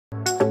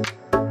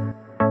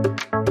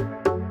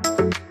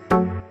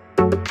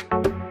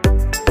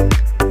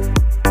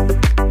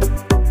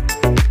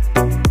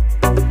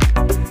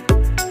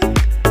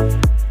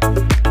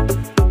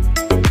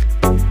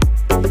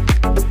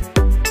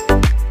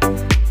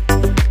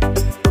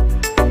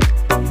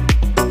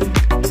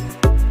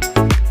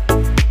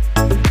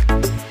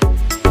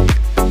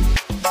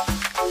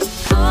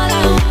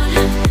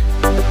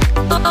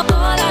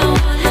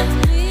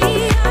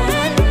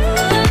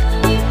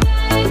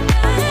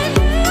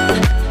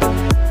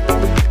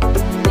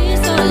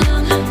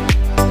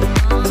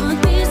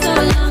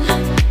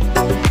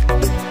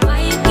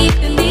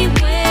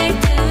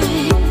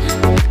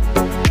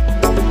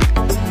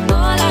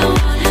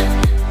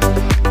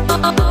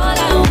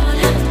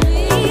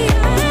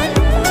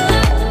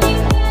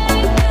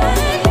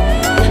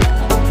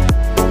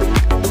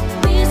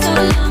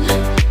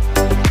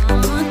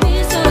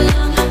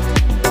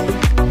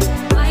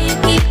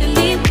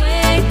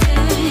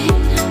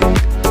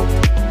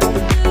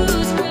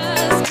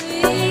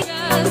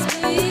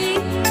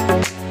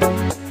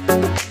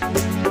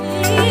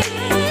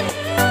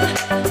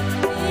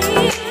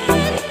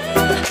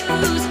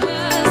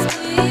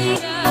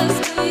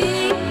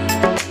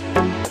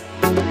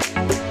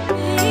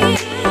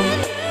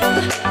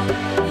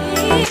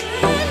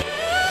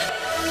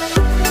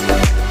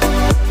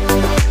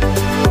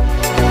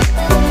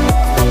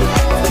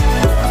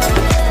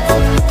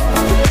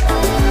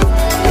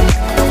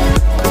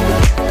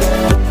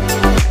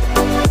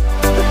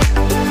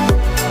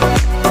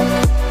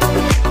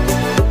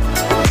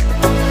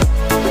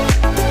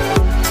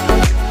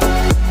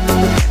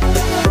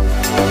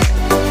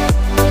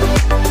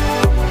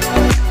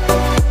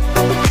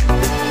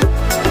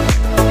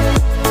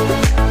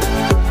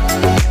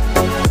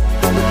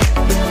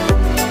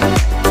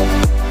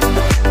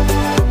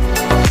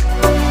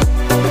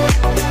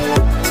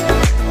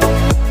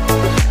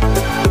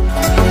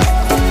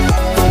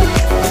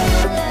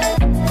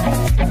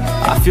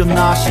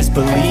nauseous,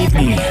 believe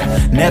me.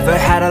 Never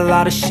had a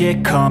lot of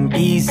shit come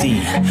easy.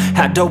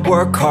 Had to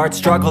work hard,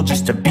 struggle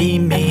just to be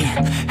me.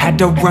 Had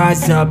to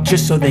rise up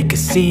just so they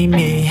could see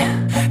me.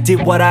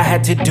 Did what I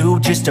had to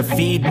do just to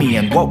feed me,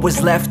 and what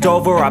was left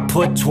over I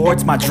put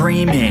towards my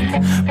dreaming.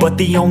 But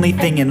the only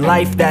thing in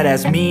life that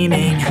has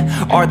meaning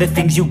are the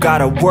things you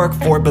gotta work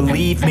for,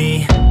 believe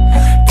me.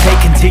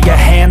 Take into your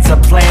hands a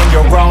plan,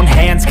 your own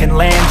hands can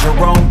land your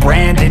own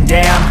brand. And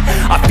damn,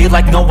 I feel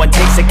like no one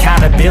takes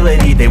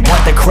accountability. They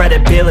want the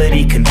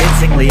credibility,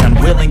 convincingly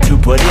unwilling to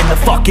put in the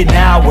fucking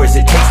hours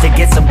it takes to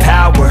get some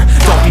power.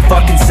 Don't be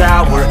fucking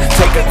sour,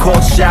 take a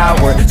cold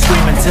shower,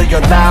 scream until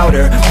you're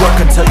louder, work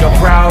until you're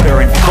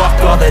prouder. And fuck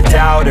all the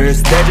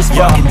doubters, they're just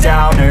fucking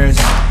downers.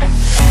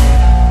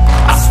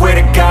 I swear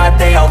to God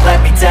they all let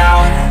me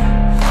down.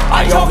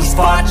 I always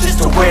fought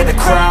just to wear the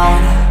crown.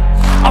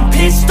 I'm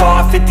pissed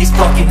off at these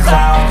fucking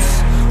clowns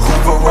who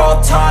were all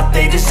taught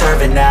they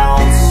deserve an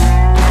ounce.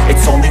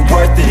 It's only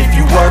worth it if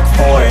you work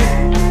for it.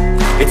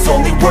 It's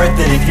only worth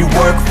it if you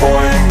work for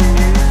it.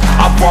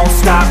 I won't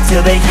stop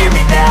till they hear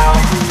me now.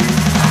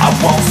 I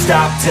won't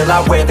stop till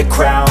I wear the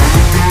crown.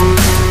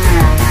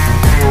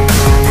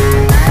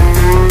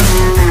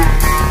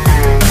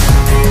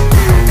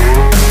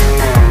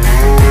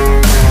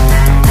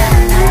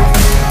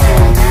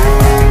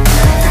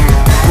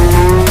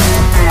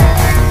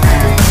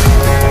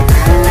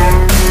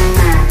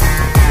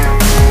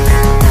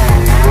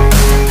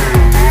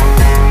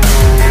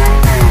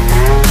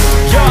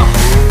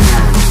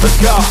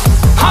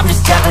 I'm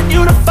just telling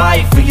you to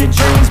fight for your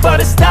dreams, but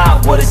it's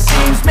not what it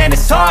seems. Man,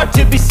 it's hard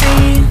to be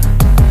seen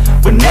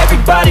when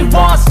everybody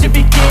wants to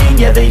be king.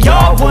 Yeah, they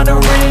all wanna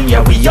ring,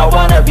 yeah, we all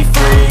wanna be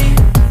free.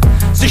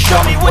 So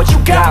show me what you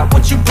got,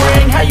 what you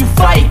bring, how you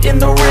fight in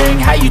the ring,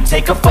 how you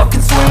take a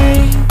fucking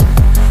swing.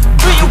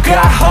 Do you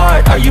got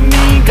heart, are you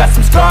mean? Got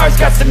some scars,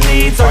 got some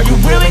needs, are you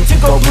willing to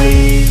go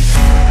bleed?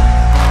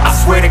 I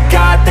swear to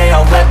God they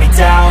all let me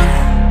down.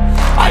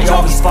 I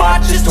always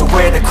fought just to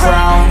wear the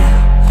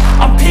crown.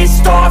 I'm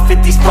pissed off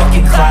at these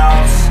fucking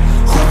clowns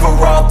who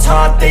were all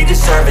taught they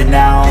deserve an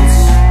ounce.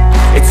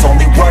 It's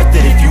only worth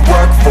it if you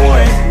work for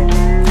it.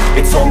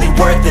 It's only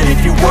worth it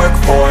if you work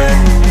for it.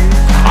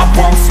 I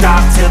won't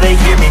stop till they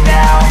hear me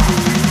now.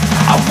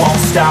 I won't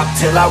stop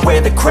till I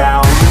wear the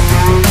crown.